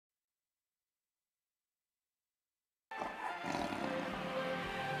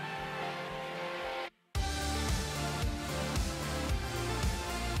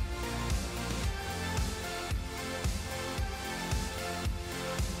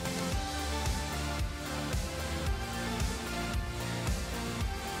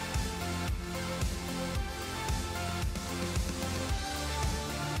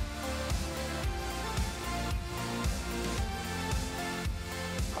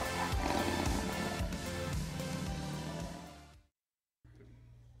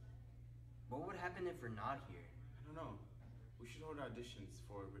happened if we're not here? I don't know. We should hold auditions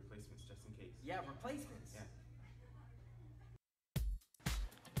for replacements just in case. Yeah, replacements.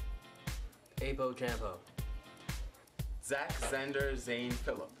 Yeah. Abo Jambo. Zach, Xander, Zane,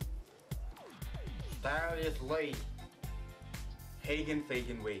 Phillip. Darius Lee. Hagen,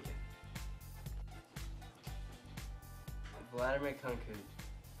 Fagan, Wagen. Vladimir Kunku.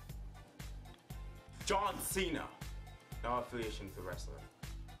 John Cena. No affiliation with the wrestler.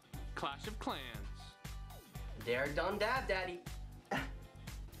 Clash of Clans. Dare Dun Dab Daddy.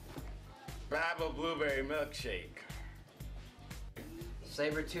 Babba Blueberry Milkshake.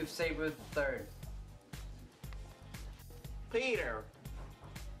 Sabretooth Saber the Third. Peter.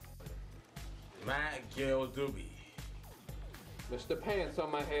 Matt Gill Doobie. Mr. Pants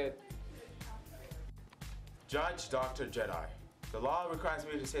on my head. Judge, Dr. Jedi. The law requires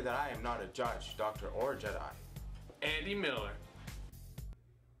me to say that I am not a judge, doctor, or Jedi. Andy Miller.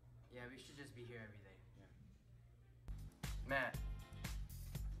 Yeah, we should just be here every day. Yeah. Matt.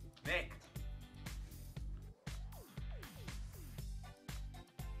 Nick.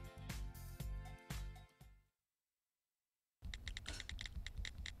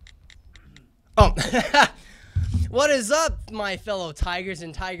 Oh, what is up, my fellow Tigers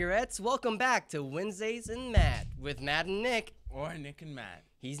and Tigerettes? Welcome back to Wednesdays and Matt with Matt and Nick. Or Nick and Matt.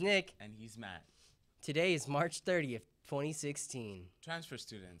 He's Nick. And he's Matt. Today is March 30th, 2016. Transfer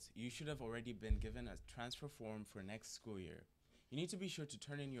students, you should have already been given a transfer form for next school year. You need to be sure to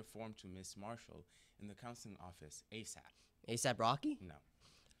turn in your form to Miss Marshall in the counseling office ASAP. ASAP Rocky? No.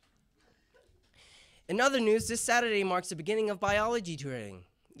 In other news, this Saturday marks the beginning of biology touring.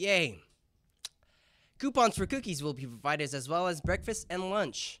 Yay. Coupons for cookies will be provided as well as breakfast and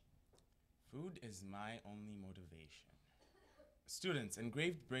lunch. Food is my only motivation. Students,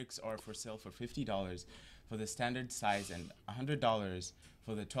 engraved bricks are for sale for $50 for the standard size and $100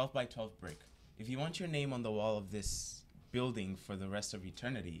 for the 12 by 12 brick. If you want your name on the wall of this building for the rest of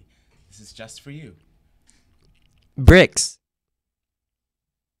eternity, this is just for you. Bricks.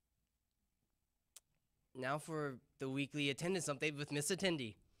 Now for the weekly attendance update with Miss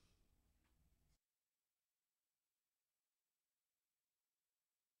Attendee.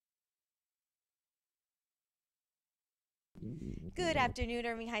 Good afternoon,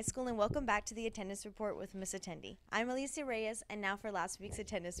 Irving High School, and welcome back to the attendance report with Miss Attendee. I'm Alicia Reyes, and now for last week's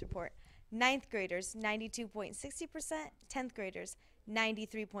attendance report. 9th graders, 92.60%, 10th graders,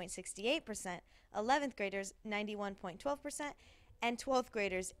 93.68%, 11th graders, 91.12%, and 12th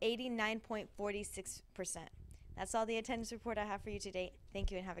graders, 89.46%. That's all the attendance report I have for you today.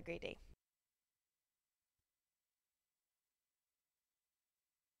 Thank you and have a great day.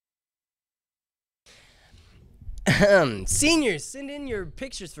 Seniors, send in your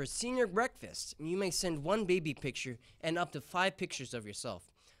pictures for senior breakfast. You may send one baby picture and up to 5 pictures of yourself.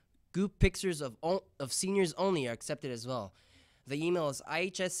 Group pictures of seniors only are accepted as well. The email is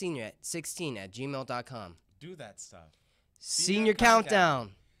ihssenior16@gmail.com. Do that stuff. Senior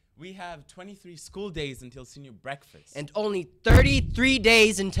countdown. We have 23 school days until senior breakfast. And only 33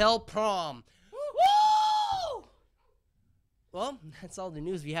 days until prom. Woo! Well, that's all the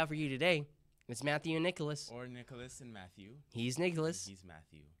news we have for you today. It's Matthew and Nicholas. Or Nicholas and Matthew. He's Nicholas. He's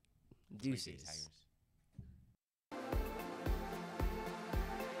Matthew. Deuces. Tigers.